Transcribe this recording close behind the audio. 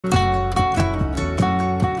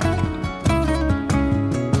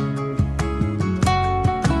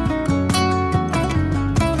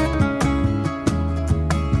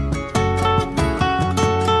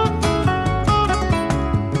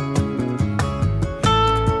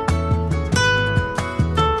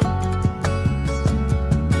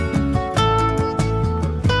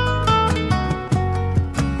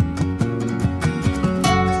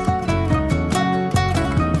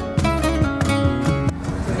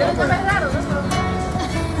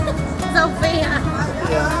Sophia.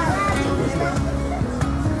 Yeah.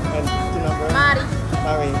 And the number? Mari.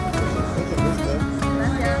 Mari.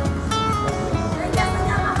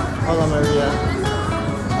 Hola Maria.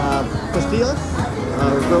 Pastillas,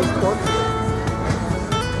 roast pork,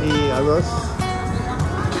 y arroz.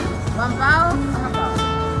 One bao.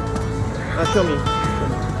 Show me.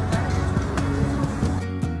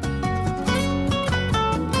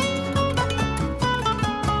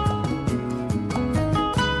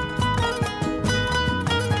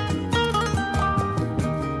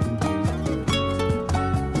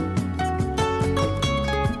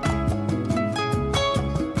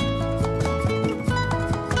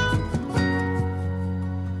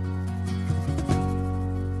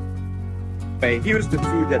 Here's the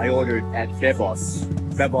food that I ordered at Bebo's.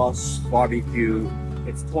 Bebo's barbecue.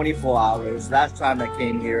 It's 24 hours. Last time I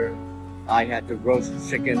came here, I had the roast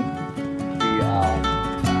chicken, the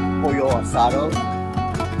Pernil Asado.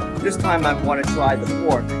 This time I want to try the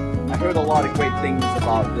pork. I heard a lot of great things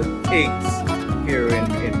about the pigs here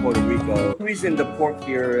in Puerto Rico. The reason the pork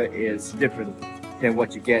here is different than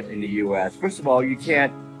what you get in the US. First of all, you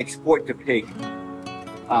can't export the pig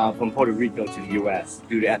from Puerto Rico to the US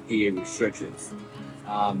due to FDA restrictions.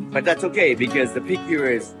 But that's okay because the pig here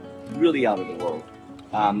is really out of the world.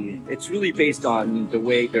 It's really based on the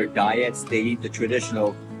way their diets, they eat the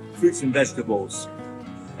traditional fruits and vegetables,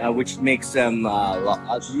 which makes them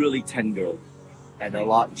really tender and a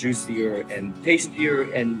lot juicier and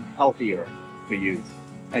tastier and healthier for you.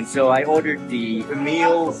 And so I ordered the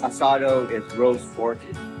Pernil Asado, it's roast pork.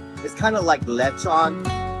 It's kind of like lechon.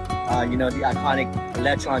 You know, the iconic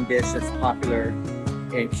lechon dish that's popular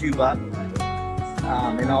in Cuba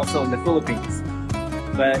and also in the Philippines.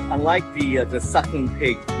 But unlike the sucking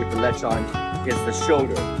pig with the lechon, is the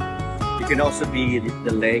shoulder. It can also be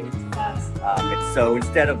the leg. So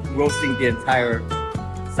instead of roasting the entire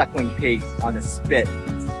suckling pig on a spit,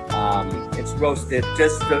 it's roasted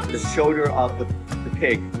just the shoulder of the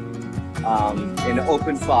pig in an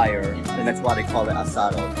open fire, and that's why they call it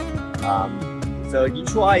asado. So you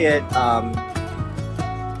try it.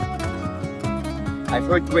 I've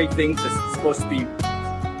heard great things. It's supposed to be,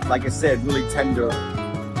 like I said, really tender,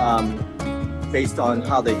 based on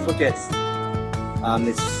how they cook it.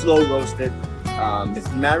 It's slow roasted. It's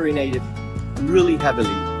marinated really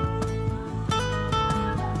heavily.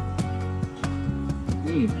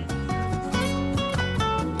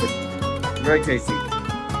 It's very tasty.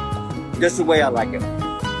 Just the way I like it.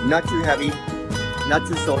 Not too heavy, not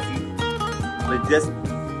too salty. But just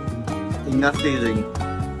enough seasoning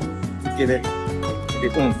to give it the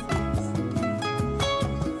oomph.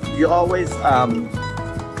 You always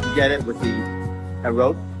get it with the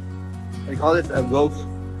arroz. They call it arroz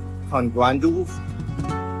con gandules.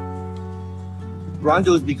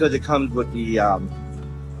 Gandules because it comes with the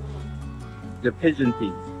pigeon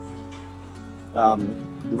feet.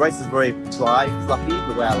 The rice is very dry, fluffy,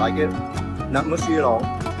 the way I like it. Not mushy at all.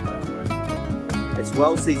 It's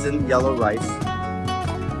well seasoned yellow rice,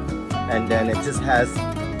 and then it just has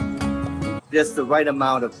just the right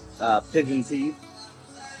amount of pigeon teeth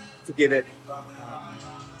to give it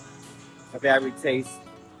a varied taste.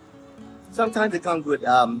 Sometimes it comes with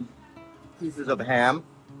pieces of ham,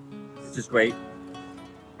 which is great.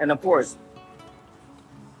 And of course,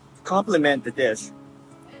 to complement the dish,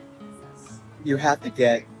 you have to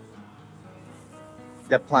get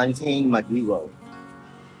the plantain maduro.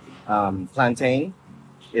 Plantain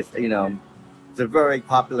is, it's a very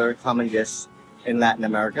popular common dish in Latin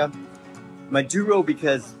America. Maduro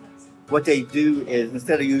because what they do is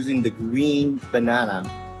instead of using the green banana,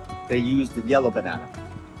 they use the yellow banana.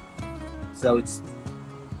 So it's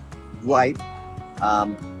ripe,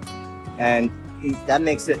 and that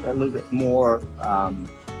makes it a little bit more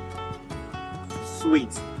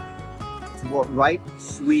sweet. It's more ripe,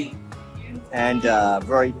 sweet, and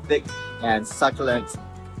very thick and succulent.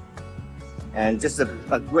 And just a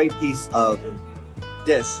great piece of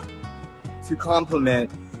dish to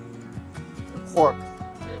complement the pork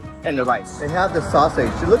and the rice. They have the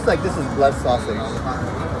sausage. It looks like this is blood sausage.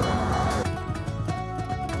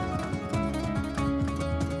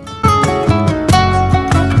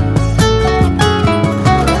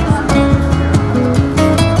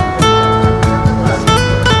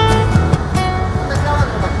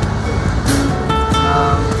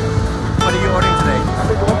 What are you ordering today?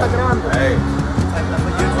 Hey.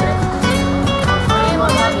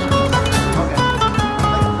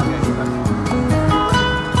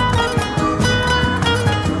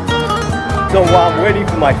 So while I'm waiting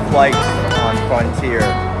for my flight on Frontier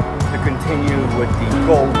to continue with the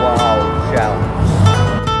Go Wow Challenge,